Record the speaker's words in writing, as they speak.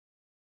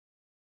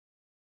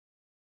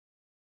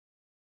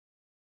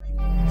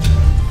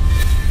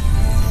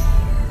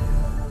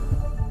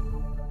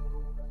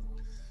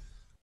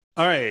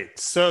All right.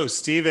 So,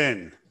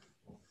 Stephen,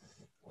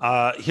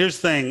 here's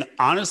the thing.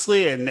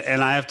 Honestly, and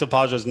I have to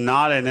apologize,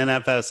 not an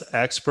NFS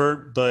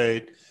expert,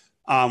 but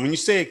when you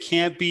say it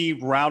can't be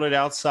routed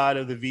outside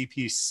of the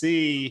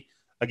VPC,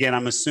 again,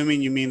 I'm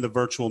assuming you mean the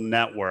virtual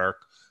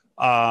network.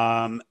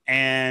 And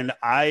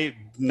I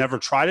never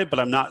tried it, but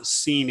I'm not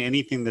seeing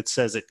anything that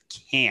says it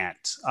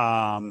can't.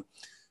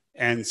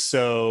 And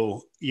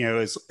so,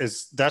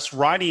 is that's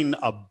riding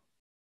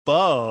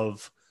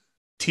above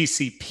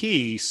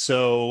TCP.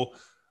 So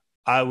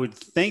I would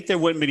think there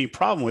wouldn't be any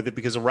problem with it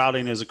because the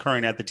routing is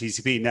occurring at the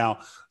TCP. Now,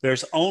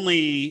 there's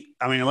only,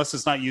 unless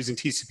it's not using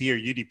TCP or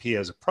UDP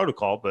as a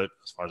protocol, but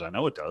as far as I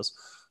know, it does.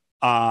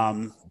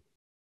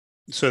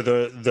 So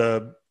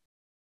the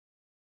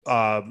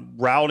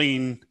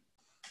routing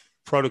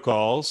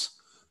protocols,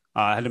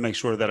 I had to make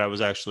sure that I was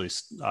actually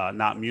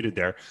not muted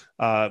there.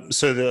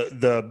 So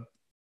the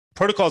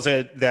protocols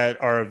that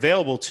are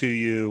available to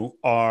you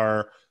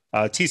are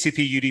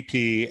TCP,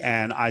 UDP,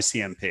 and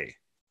ICMP.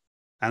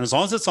 And as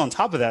long as it's on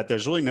top of that,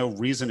 there's really no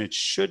reason it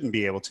shouldn't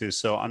be able to.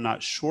 So I'm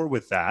not sure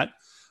with that.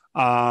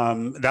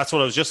 That's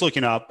what I was just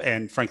looking up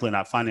and frankly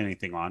not finding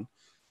anything on.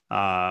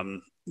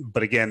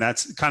 But again,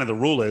 that's kind of the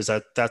rule is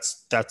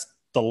that's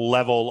the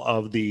level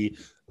of the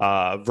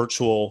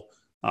virtual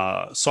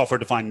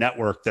software-defined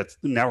network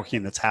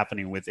networking that's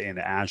happening within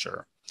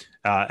Azure.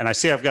 And I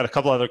see I've got a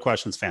couple other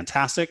questions.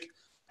 Fantastic.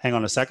 Hang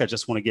on a sec. I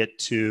just want to get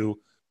to,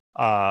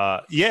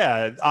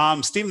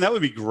 Stephen, that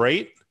would be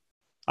great.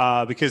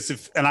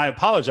 Because and I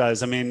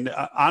apologize.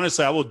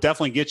 Honestly, I will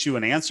definitely get you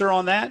an answer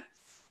on that.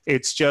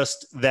 It's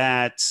just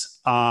that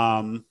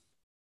I'll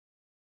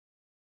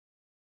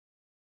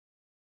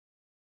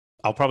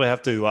probably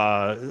have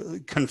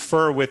to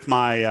confer with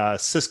my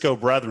Cisco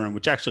brethren,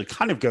 which actually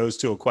kind of goes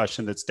to a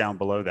question that's down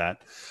below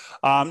that.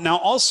 Now,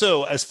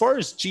 also, as far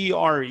as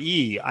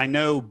GRE, I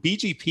know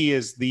BGP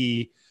is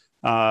the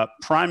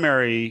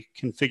primary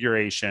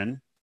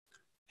configuration.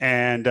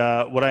 And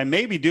what I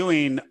may be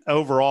doing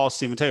overall,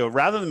 Stephen, tell you,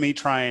 rather than me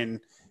try and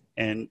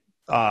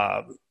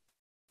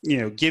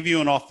give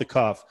you an off the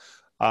cuff,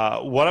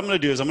 what I'm going to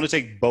do is I'm going to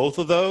take both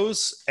of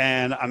those,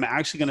 and I'm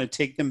actually going to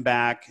take them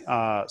back.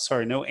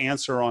 Sorry, no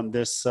answer on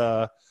this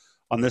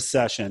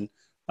session,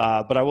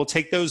 but I will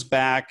take those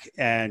back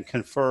and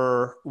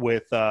confer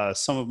with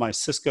some of my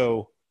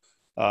Cisco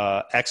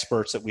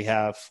experts that we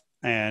have,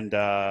 and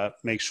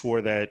make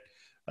sure that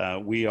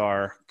we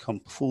are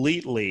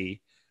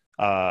completely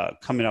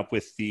coming up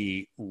with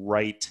the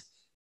right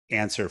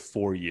answer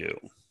for you.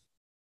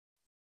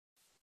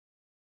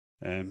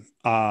 And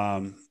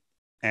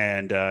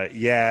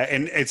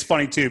it's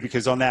funny too,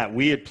 because on that,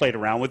 we had played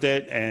around with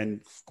it, and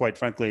quite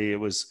frankly, it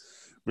was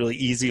really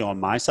easy on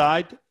my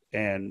side,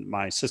 and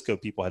my Cisco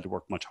people had to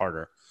work much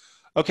harder.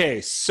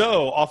 Okay,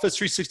 so Office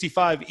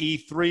 365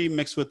 E3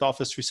 mixed with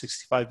Office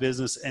 365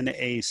 Business in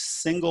a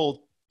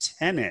single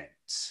tenant.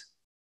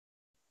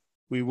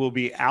 We will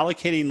be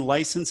allocating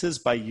licenses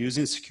by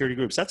using security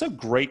groups. That's a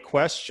great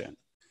question.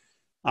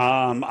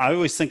 I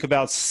always think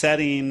about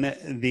setting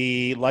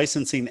the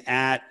licensing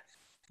at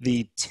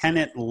the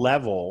tenant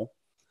level.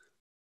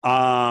 You're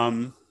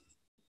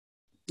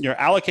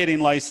allocating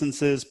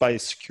licenses by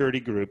security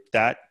group.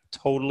 That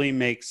totally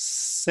makes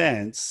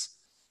sense.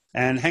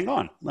 And hang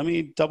on, let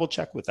me double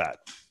check with that.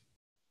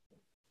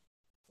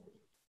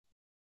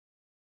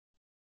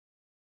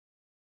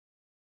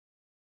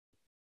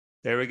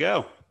 There we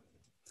go.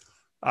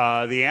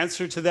 The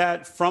answer to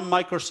that from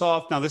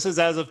Microsoft, now this is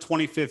as of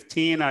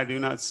 2015. I do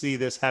not see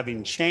this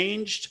having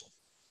changed,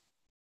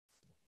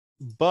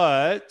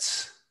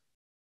 but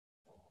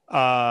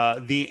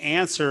the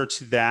answer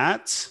to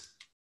that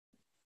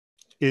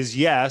is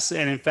yes.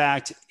 And in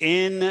fact,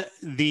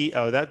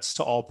 that's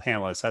to all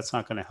panelists. That's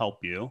not going to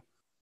help you.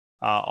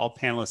 All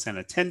panelists and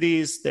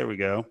attendees. There we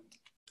go.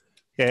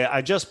 Okay,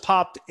 I just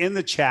popped in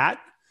the chat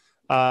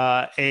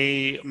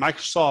a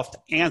Microsoft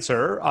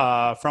answer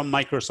from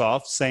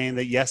Microsoft saying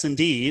that yes,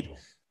 indeed,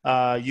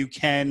 you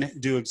can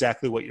do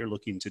exactly what you're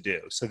looking to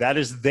do. So that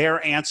is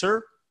their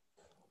answer,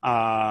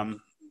 and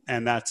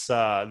that's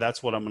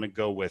what I'm going to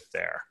go with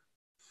there.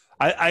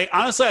 I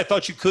honestly, I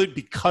thought you could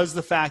because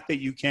the fact that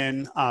you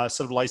can sort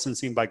of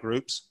licensing by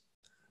groups,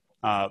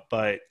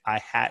 but I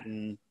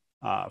hadn't,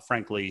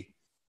 frankly,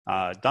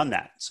 done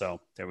that. So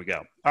there we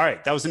go. All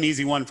right, that was an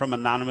easy one from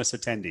anonymous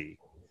attendee.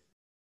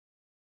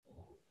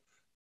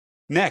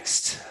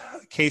 Next,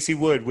 Casey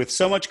Wood, with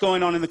so much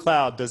going on in the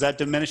cloud, does that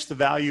diminish the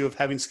value of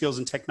having skills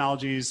and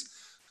technologies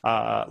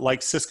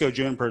like Cisco,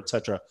 Juniper, et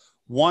cetera?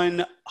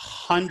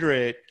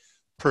 100%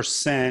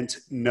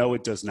 no,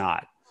 it does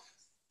not.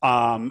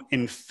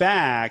 In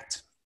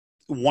fact,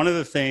 one of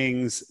the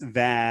things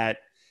that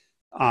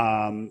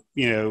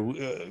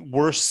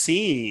we're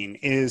seeing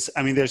is,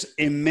 there's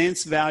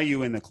immense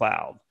value in the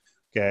cloud,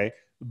 okay?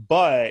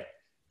 But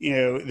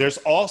there's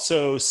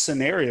also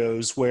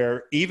scenarios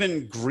where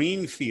even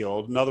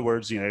greenfield, in other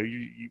words,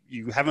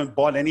 you haven't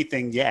bought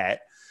anything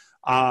yet,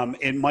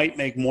 it might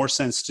make more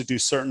sense to do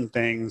certain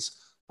things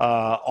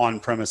on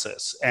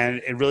premises.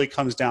 And it really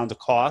comes down to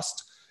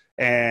cost.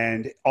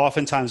 And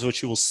oftentimes what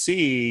you will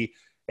see,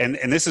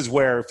 and this is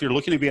where, if you're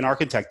looking to be an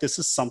architect, this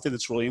is something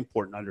that's really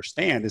important to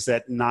understand, is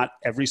that not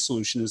every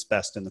solution is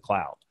best in the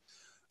cloud,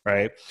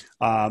 right?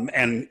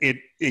 And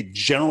it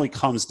generally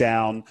comes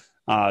down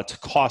to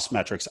cost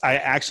metrics.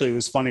 It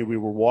was funny, we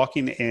were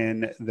walking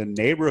in the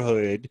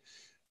neighborhood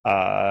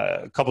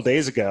a couple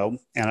days ago,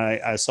 and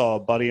I saw a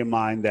buddy of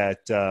mine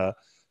that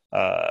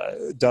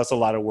does a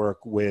lot of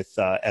work with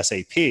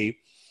SAP,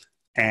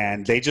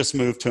 and they just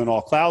moved to an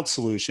all cloud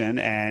solution,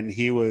 and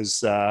he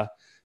was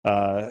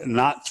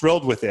not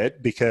thrilled with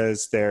it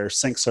because their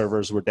sync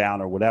servers were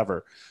down or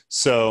whatever.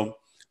 So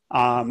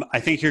I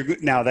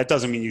think now that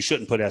doesn't mean you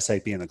shouldn't put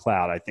SAP in the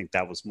cloud. I think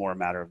that was more a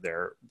matter of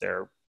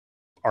their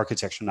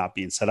architecture not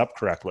being set up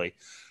correctly,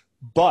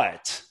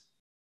 but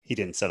he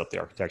didn't set up the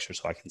architecture,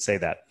 so I can say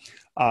that.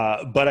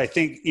 But I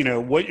think,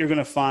 what you're going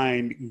to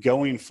find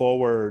going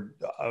forward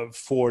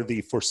for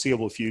the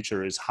foreseeable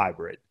future is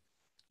hybrid.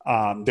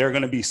 There are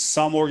going to be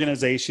some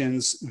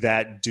organizations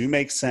that do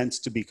make sense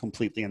to be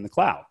completely in the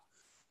cloud.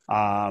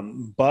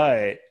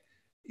 But,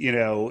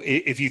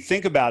 if you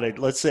think about it,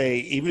 let's say,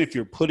 even if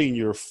you're putting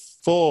your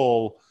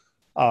full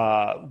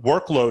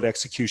workload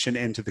execution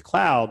into the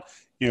cloud,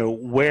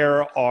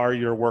 where are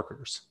your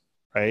workers,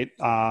 right?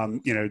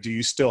 Do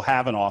you still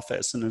have an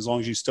office? And as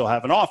long as you still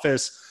have an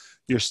office,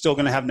 you're still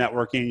going to have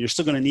networking. You're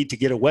still going to need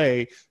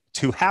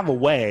to have a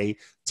way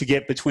to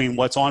get between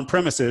what's on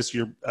premises,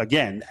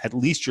 at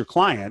least your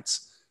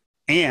clients,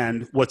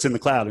 and what's in the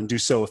cloud, and do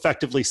so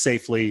effectively,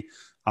 safely,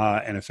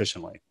 and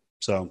efficiently.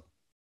 So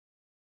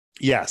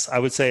yes, I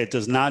would say it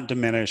does not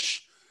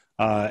diminish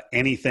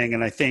anything.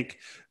 And I think,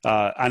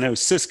 I know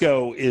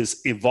Cisco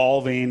is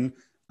evolving.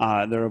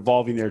 They're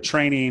evolving their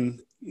training,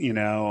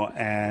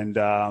 and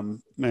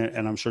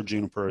I'm sure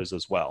Juniper is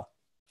as well.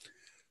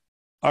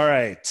 All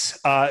right.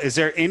 Is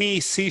there any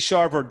C#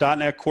 or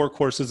 .NET Core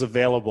courses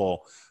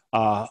available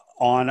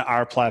on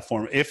our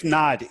platform? If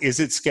not, is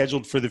it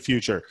scheduled for the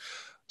future?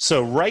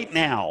 So right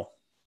now,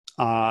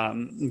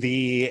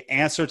 the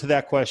answer to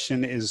that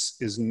question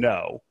is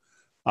no.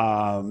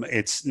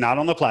 It's not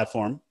on the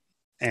platform,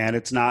 and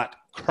it's not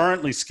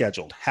currently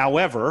scheduled.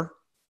 However,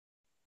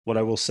 what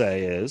I will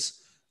say is,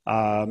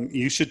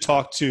 you should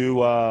talk to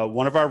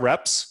one of our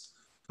reps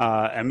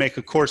and make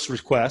a course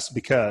request,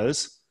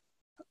 because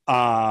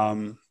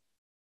yeah,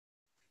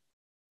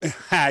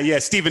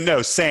 Stephen,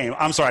 no, same.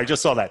 I'm sorry, I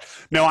just saw that.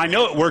 No, I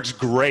know it works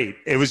great.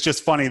 It was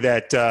just funny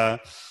that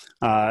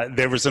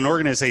there was an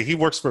organization, he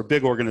works for a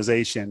big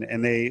organization,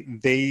 and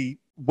they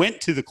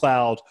went to the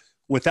cloud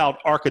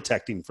without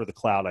architecting for the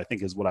cloud, I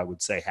think is what I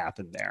would say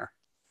happened there.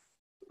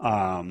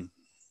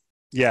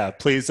 Yeah,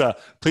 please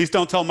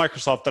don't tell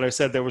Microsoft that I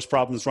said there was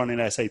problems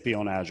running SAP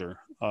on Azure.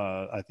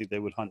 I think they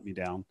would hunt me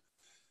down.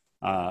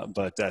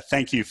 But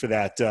thank you for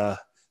that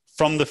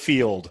from the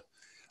field.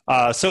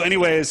 So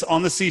anyways,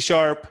 on the C#,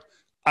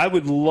 I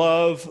would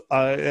love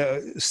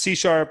C#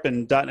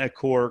 and .NET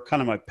Core,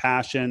 kind of my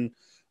passion.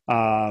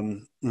 I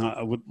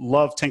would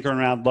love tinkering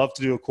around, love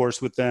to do a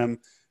course with them.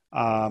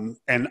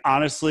 And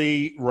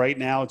honestly, right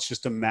now, it's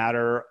just a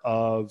matter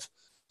of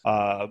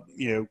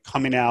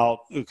coming out,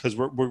 because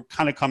we're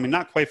kind of coming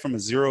not quite from a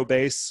zero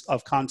base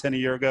of content a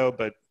year ago,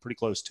 but pretty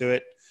close to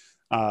it,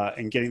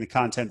 and getting the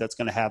content that's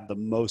going to have the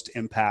most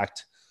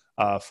impact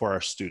for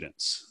our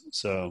students.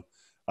 So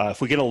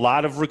if we get a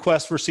lot of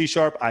requests for C#,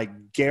 I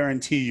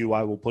guarantee you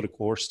I will put a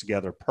course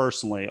together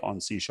personally on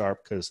C#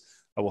 because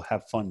I will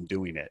have fun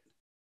doing it.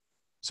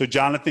 So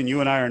Jonathan, you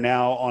and I are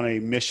now on a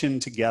mission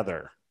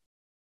together.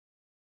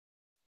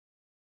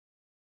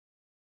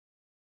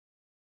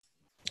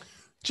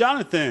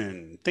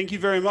 Jonathan, thank you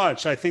very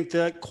much. I think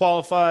that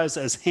qualifies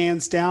as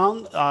hands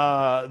down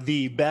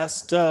the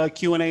best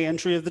Q&A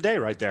entry of the day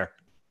right there.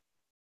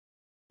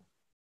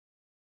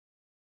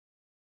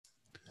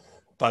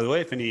 By the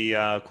way, if any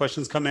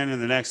questions come in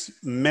the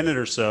next minute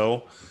or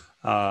so,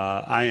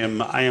 I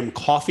am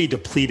coffee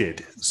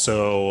depleted,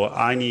 so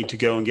I need to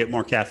go and get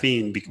more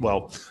caffeine.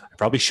 Well, I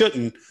probably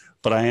shouldn't,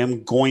 but I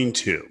am going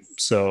to.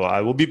 So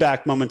I will be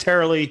back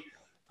momentarily.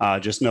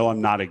 Just know I'm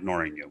not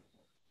ignoring you.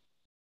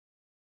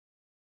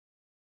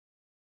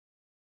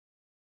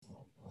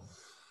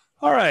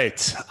 All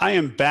right, I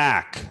am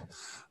back.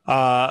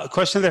 A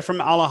question there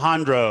from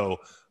Alejandro.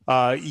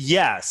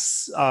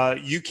 Yes,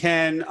 you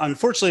can.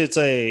 Unfortunately, it's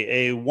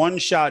a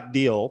one-shot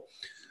deal.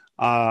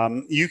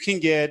 You can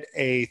get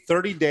a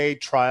 30-day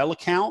trial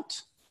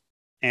account,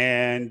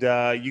 and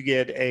you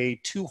get a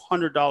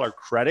 $200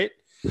 credit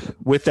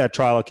with that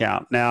trial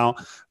account. Now,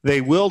 they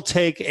will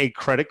take a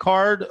credit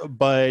card,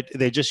 but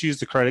they just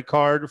use the credit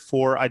card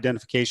for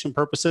identification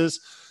purposes.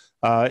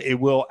 It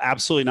will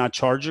absolutely not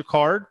charge your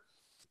card.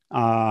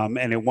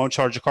 And it won't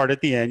charge a card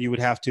at the end. You would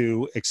have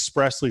to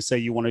expressly say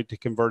you wanted to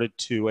convert it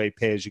to a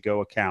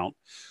pay-as-you-go account.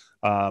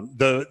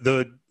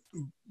 The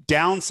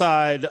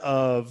downside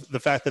of the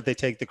fact that they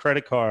take the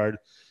credit card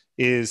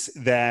is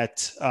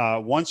that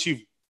once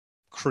you've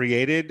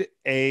created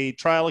a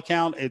trial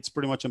account, it's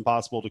pretty much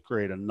impossible to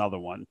create another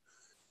one.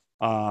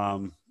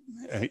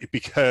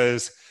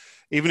 Because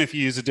even if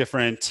you use a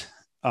different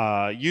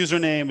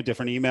username, a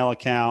different email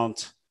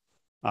account,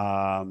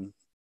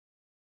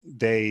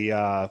 they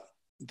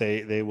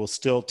will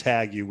still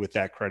tag you with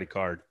that credit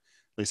card.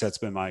 At least that's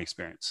been my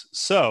experience.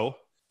 So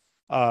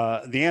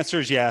the answer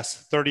is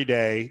yes,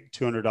 30-day,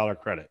 $200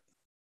 credit.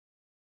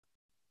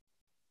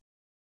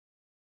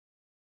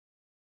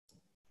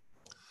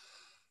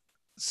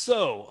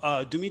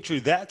 So, Dimitri,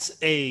 that's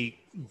a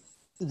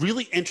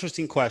really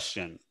interesting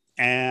question.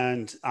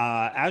 And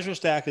Azure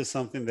Stack is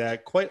something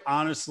that, quite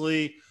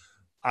honestly,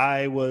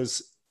 I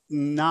was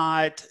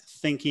not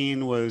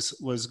thinking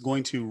was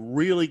going to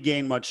really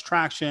gain much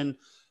traction,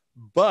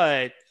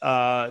 but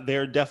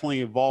they're definitely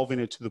evolving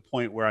it to the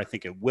point where I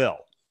think it will.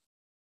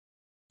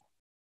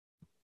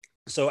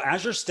 So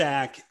Azure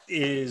Stack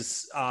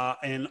is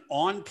an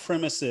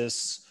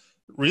on-premises,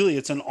 really,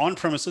 it's an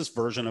on-premises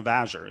version of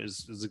Azure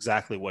is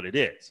exactly what it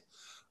is.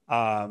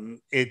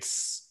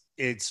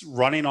 It's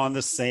running on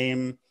the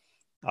same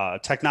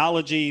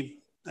technology.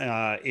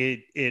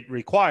 It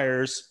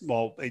requires,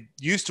 well, it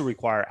used to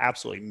require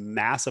absolutely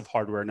massive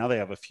hardware. Now they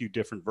have a few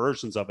different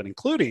versions of it,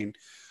 including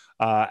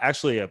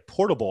actually a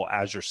portable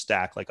Azure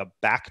Stack, like a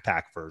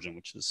backpack version,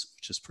 which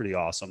is pretty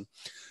awesome.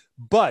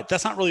 But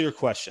that's not really your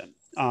question.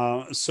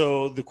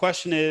 So the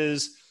question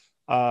is,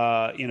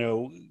 what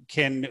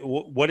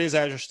is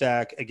Azure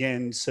Stack?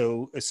 Again,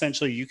 so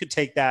essentially you could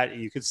take that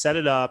and you could set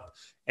it up,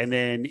 and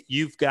then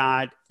you've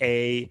got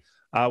when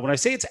I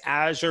say it's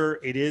Azure,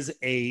 it is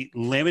a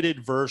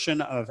limited version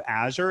of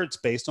Azure. It's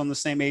based on the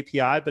same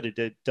API, but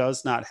it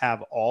does not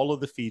have all of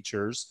the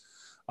features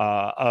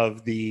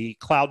of the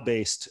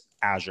cloud-based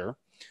Azure.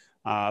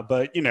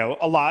 But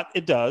a lot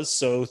it does.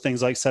 So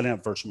things like setting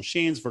up virtual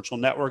machines, virtual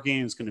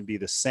networking is going to be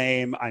the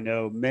same. I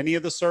know many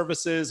of the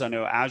services. I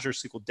know Azure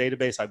SQL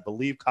Database, I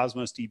believe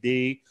Cosmos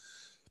DB,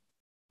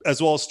 as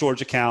well as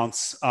storage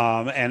accounts.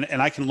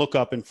 And I can look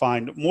up and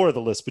find more of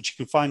the list, but you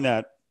can find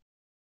that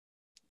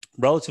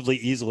relatively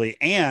easily.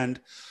 And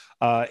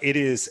it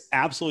is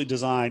absolutely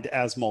designed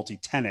as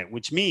multi-tenant,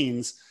 which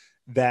means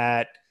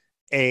that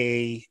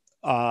a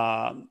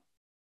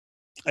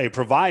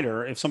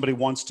provider, if somebody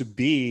wants to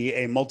be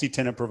a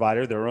multi-tenant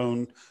provider, their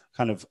own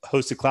kind of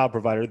hosted cloud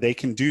provider, they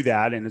can do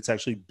that. And it's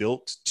actually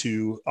built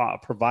to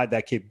provide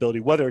that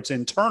capability, whether it's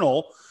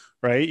internal,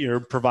 right? You're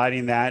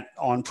providing that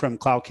on-prem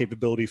cloud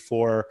capability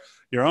for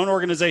your own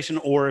organization,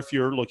 or if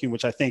you're looking,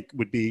 which I think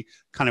would be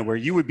kind of where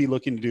you would be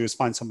looking to do, is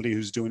find somebody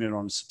who's doing it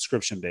on a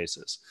subscription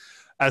basis.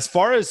 As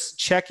far as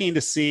checking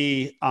to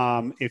see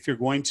if you're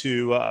going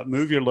to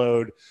move your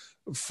load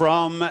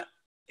from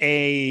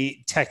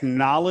a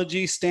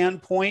technology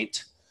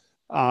standpoint,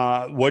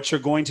 what you're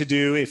going to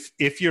do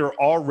if you're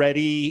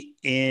already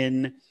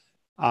in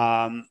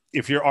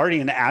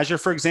Azure,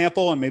 for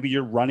example, and maybe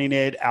you're running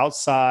it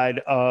outside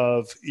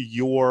of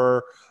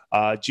your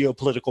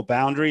geopolitical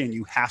boundary and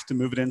you have to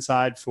move it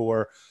inside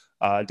for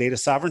data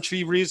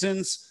sovereignty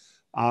reasons,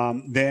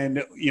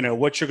 then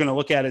what you're going to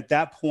look at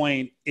that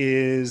point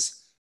is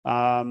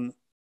the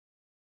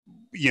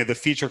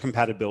feature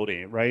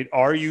compatibility, right?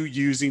 Are you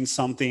using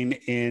something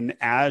in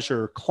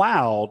Azure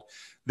Cloud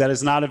that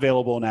is not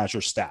available in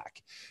Azure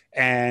Stack?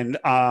 And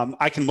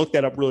I can look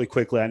that up really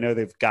quickly. I know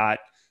they've got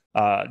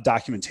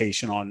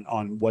documentation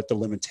on what the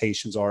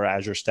limitations are,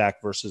 Azure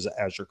Stack versus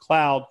Azure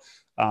Cloud.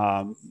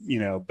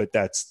 But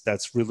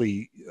that's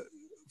really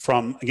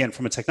from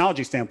a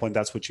technology standpoint,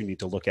 that's what you need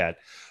to look at.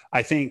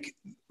 I think,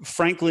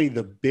 frankly,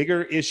 the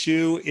bigger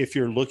issue, if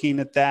you're looking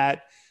at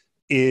that,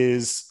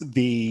 is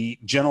the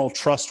general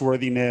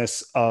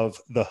trustworthiness of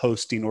the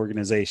hosting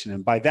organization.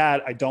 And by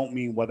that, I don't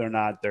mean whether or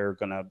not they're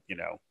going to,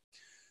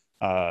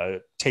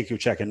 take your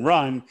check and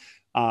run,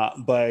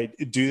 but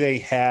do they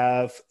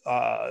have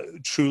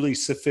truly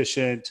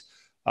sufficient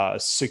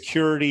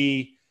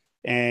security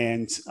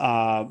and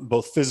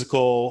both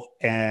physical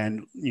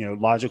and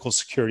logical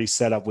security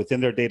set up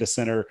within their data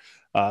center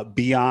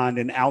beyond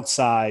and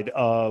outside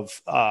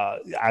of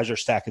Azure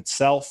Stack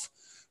itself,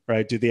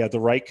 right? Do they have the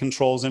right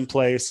controls in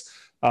place?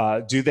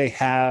 Do they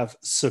have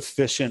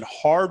sufficient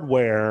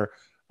hardware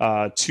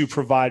to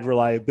provide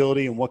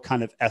reliability, and what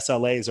kind of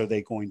SLAs are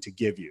they going to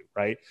give you,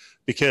 right?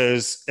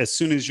 Because as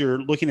soon as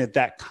you're looking at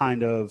that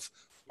kind of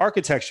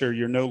architecture,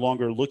 you're no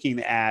longer looking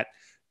at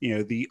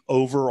the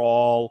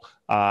overall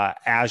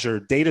Azure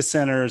data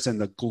centers and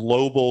the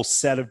global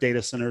set of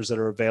data centers that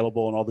are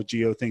available and all the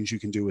geo things you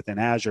can do within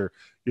Azure.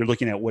 You're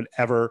looking at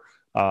whatever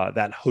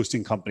that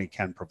hosting company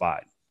can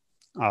provide.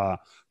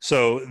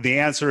 So the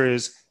answer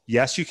is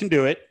yes, you can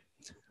do it.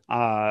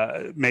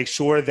 Make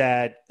sure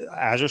that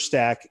Azure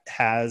Stack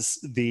has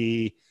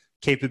the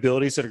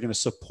capabilities that are going to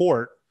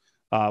support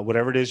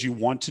whatever it is you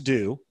want to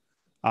do.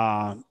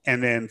 And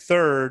then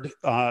third,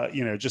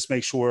 just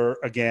make sure,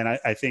 again,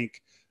 I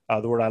think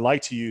the word I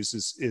like to use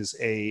is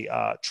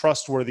a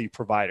trustworthy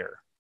provider,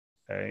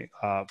 okay?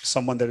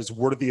 Someone that is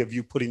worthy of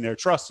you putting their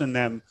trust in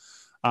them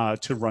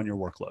to run your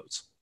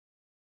workloads.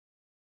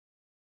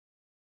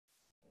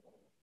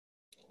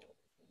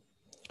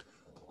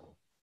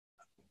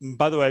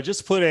 By the way, I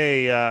just put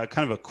a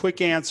kind of a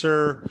quick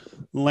answer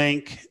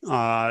link.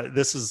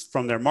 This is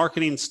from their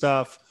marketing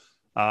stuff,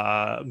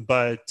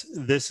 but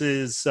this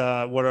is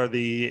what are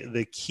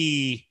the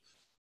key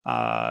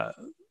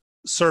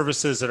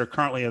services that are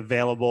currently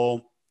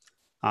available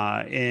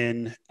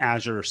in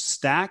Azure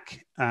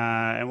Stack.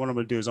 And what I'm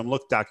going to do is I'm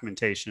look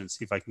documentation and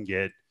see if I can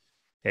get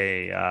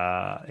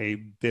a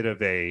bit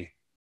of a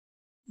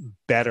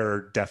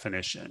better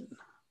definition.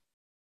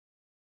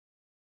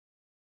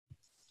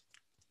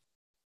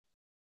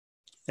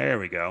 There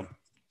we go.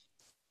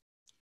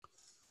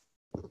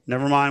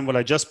 Never mind what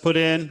I just put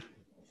in.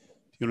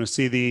 If you want to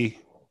see the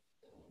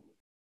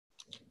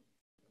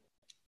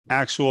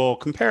actual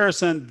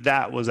comparison,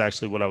 that was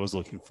actually what I was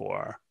looking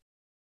for.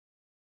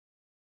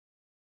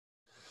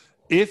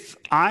 If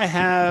I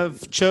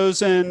have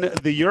chosen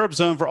the Europe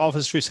zone for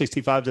Office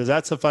 365, does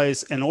that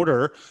suffice in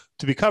order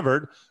to be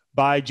covered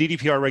by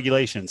GDPR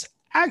regulations?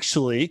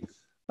 Actually,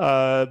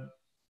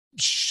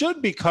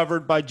 should be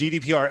covered by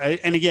GDPR.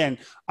 And again,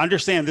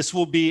 understand this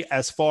will be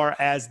as far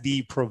as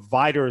the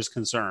provider is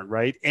concerned,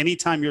 right?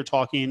 Anytime you're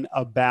talking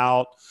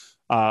about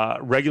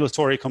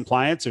regulatory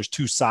compliance, there's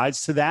two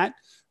sides to that.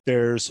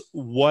 There's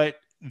what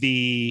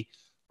the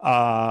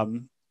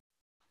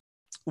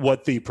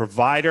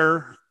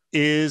provider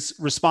is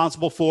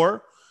responsible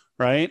for,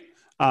 right?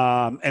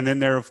 And then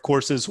there, of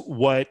course, is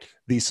what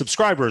the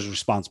subscriber is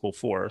responsible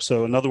for.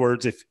 So in other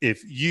words,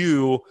 if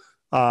you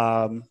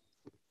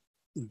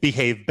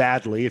behave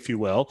badly, if you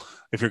will,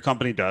 if your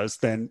company does,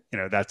 then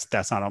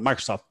that's not on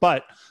Microsoft.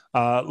 But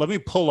let me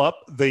pull up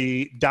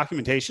the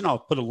documentation. I'll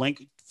put a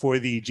link for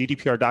the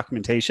GDPR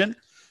documentation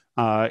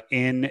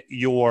in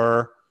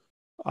the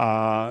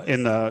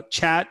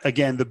chat.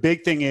 Again, the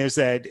big thing is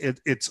that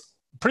it's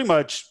pretty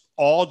much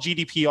all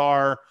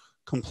GDPR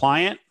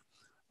compliant,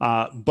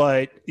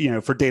 but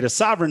for data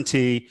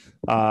sovereignty,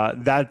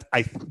 that's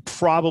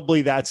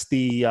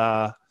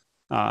the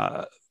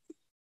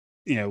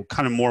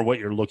kind of more what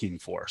you're looking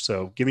for.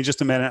 So give me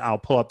just a minute. I'll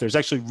pull up. There's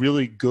actually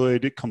really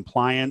good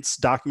compliance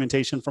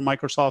documentation from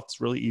Microsoft.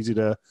 It's really easy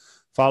to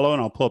follow,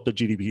 and I'll pull up the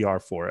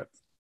GDPR for it.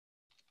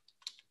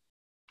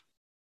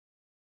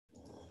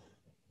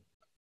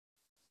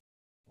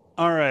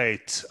 All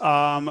right.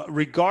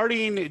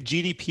 Regarding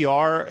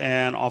GDPR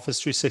and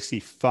Office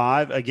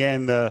 365,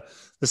 again, the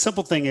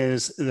simple thing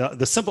is,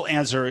 the simple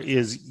answer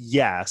is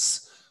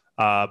yes.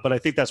 But I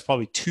think that's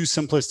probably too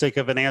simplistic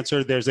of an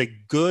answer. There's a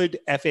good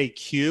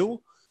FAQ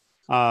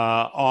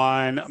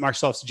on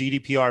Microsoft's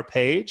GDPR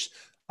page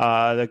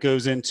that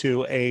goes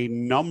into a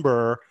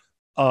number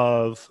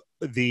of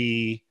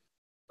the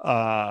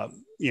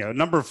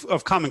number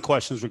of common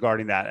questions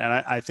regarding that,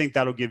 and I think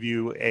that'll give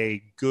you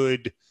a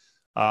good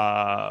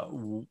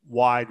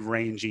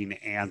wide-ranging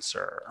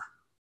answer.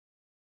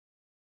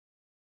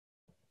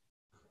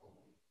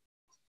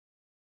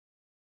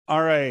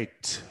 All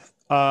right.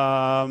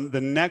 The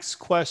next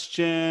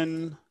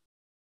question,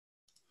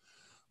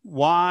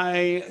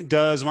 why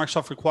does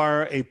Microsoft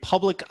require a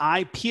public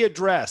IP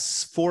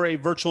address for a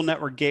virtual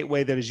network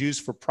gateway that is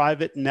used for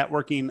private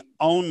networking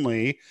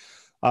only?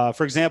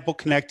 For example,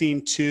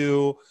 connecting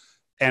to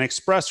an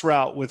express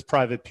route with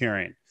private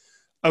peering.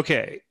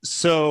 Okay,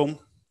 so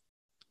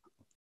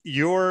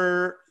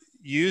you're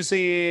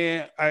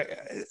using,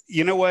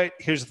 you know what?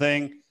 Here's the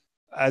thing.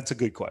 That's a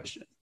good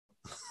question.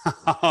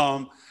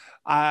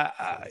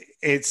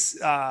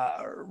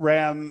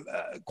 Ram,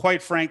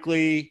 quite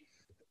frankly,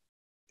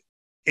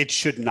 it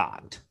should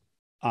not.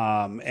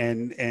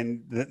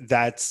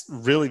 That's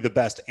really the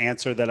best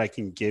answer that I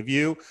can give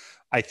you.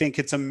 I think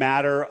it's a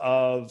matter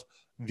of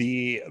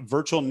the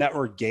virtual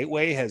network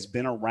gateway has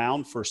been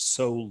around for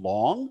so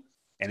long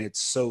and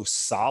it's so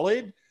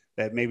solid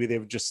that maybe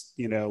they've just,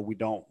 we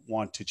don't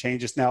want to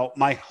change this. Now,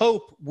 my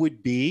hope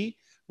would be,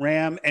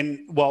 Ram,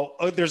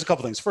 there's a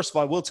couple things. First of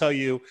all, I will tell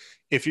you,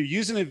 if you're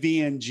using a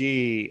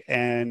VNG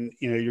and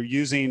you're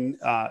using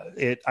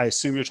it, I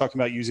assume you're talking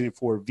about using it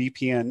for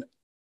VPN,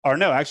 or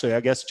no, actually,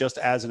 I guess just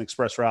as an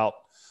express route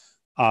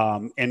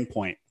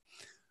endpoint.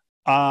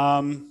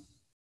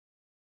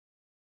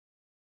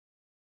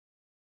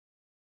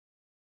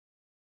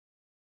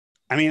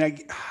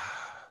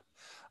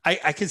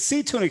 I can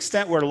see to an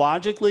extent where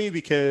logically,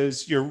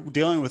 because you're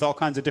dealing with all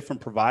kinds of different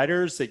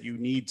providers, that you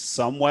need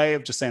some way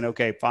of just saying,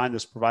 okay, fine,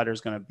 this provider is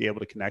going to be able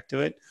to connect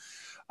to it.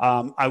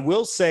 I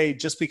will say,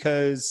 just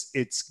because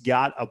it's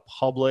got a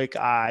public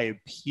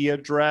IP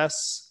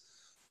address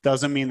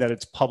doesn't mean that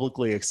it's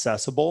publicly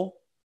accessible,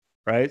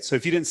 right? So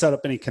if you didn't set up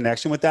any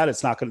connection with that,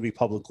 it's not going to be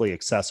publicly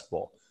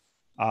accessible.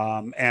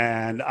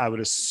 And I would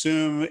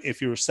assume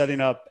if you were setting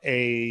up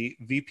a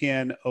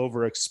VPN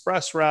over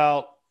express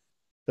route,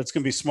 that's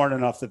going to be smart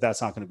enough that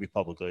that's not going to be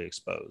publicly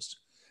exposed.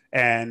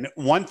 And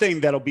one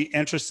thing that'll be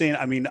interesting,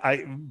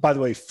 I, by the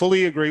way,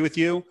 fully agree with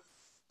you.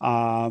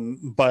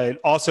 But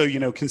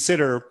also,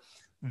 consider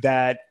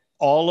that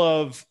all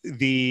of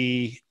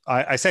the,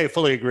 I say I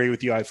fully agree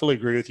with you. I fully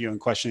agree with you in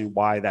questioning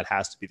why that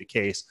has to be the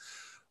case.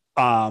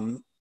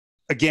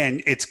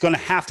 Again, it's going to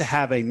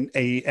have an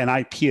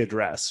IP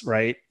address,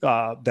 right?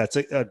 That's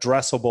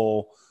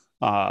addressable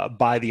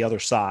by the other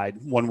side,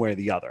 one way or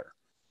the other.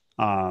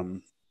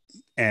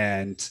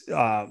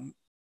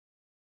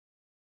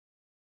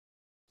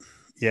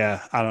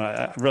 Yeah, I don't know.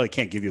 I really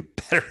can't give you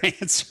a better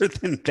answer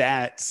than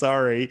that.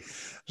 Sorry.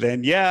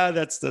 Then yeah,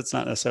 that's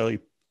not necessarily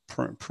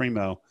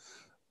primo.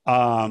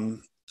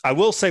 Um, I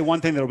will say one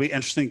thing that'll be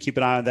interesting to keep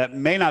an eye on. That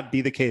may not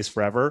be the case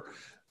forever,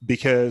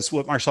 because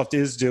what Microsoft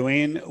is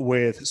doing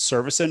with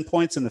service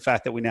endpoints and the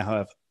fact that we now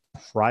have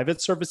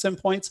private service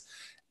endpoints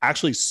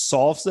actually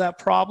solves that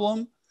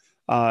problem,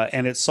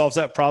 and it solves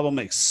that problem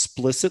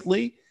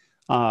explicitly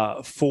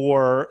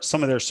for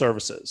some of their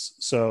services.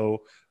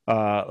 So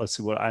let's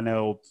see what I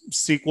know.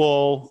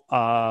 SQL,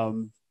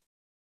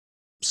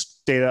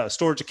 data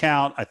storage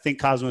account, I think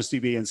Cosmos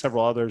DB and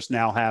several others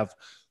now have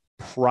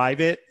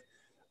private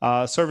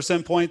service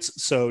endpoints.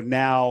 So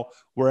now,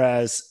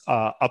 whereas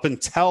up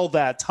until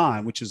that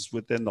time, which is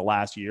within the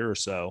last year or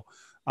so,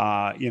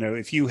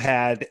 if you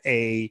had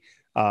a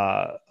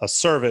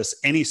service,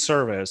 any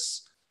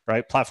service,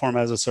 right, platform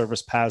as a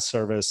service, PaaS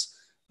service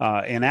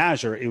in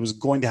Azure, it was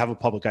going to have a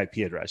public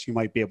IP address. You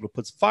might be able to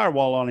put some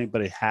firewall on it,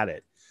 but it had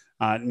it.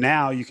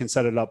 Now you can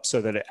set it up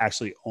so that it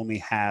actually only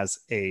has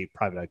a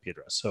private IP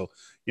address. So,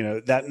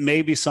 that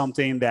may be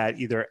something that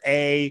either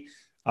A,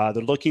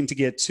 they're looking to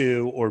get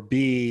to, or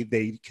B,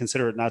 they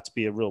consider it not to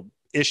be a real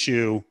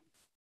issue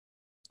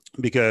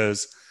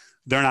because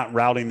they're not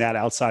routing that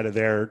outside of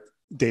their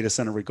data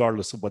center,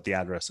 regardless of what the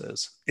address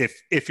is,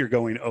 if you're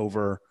going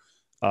over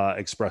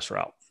express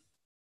route.